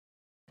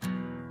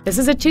This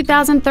is a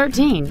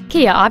 2013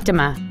 Kia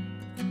Optima.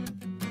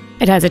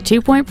 It has a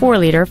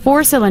 2.4-liter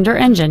four-cylinder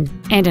engine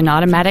and an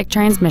automatic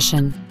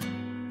transmission.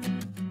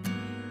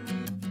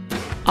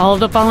 All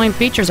of the following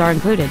features are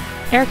included: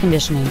 air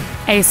conditioning,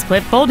 a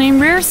split folding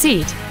rear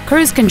seat,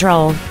 cruise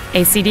control,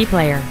 a CD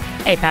player,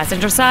 a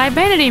passenger side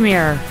vanity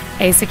mirror,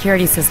 a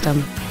security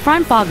system,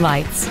 front fog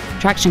lights,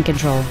 traction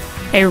control,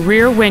 a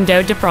rear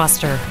window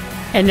defroster,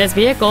 and this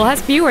vehicle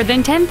has fewer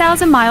than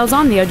 10,000 miles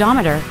on the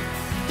odometer.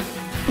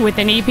 With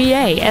an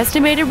EPA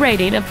estimated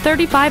rating of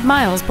 35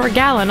 miles per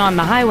gallon on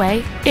the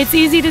highway, it's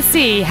easy to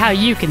see how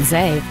you can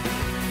save.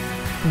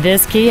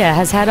 This Kia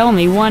has had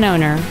only one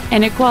owner,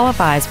 and it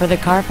qualifies for the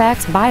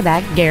Carfax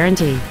buyback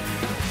guarantee.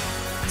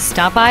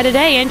 Stop by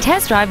today and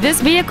test drive this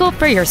vehicle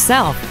for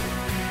yourself.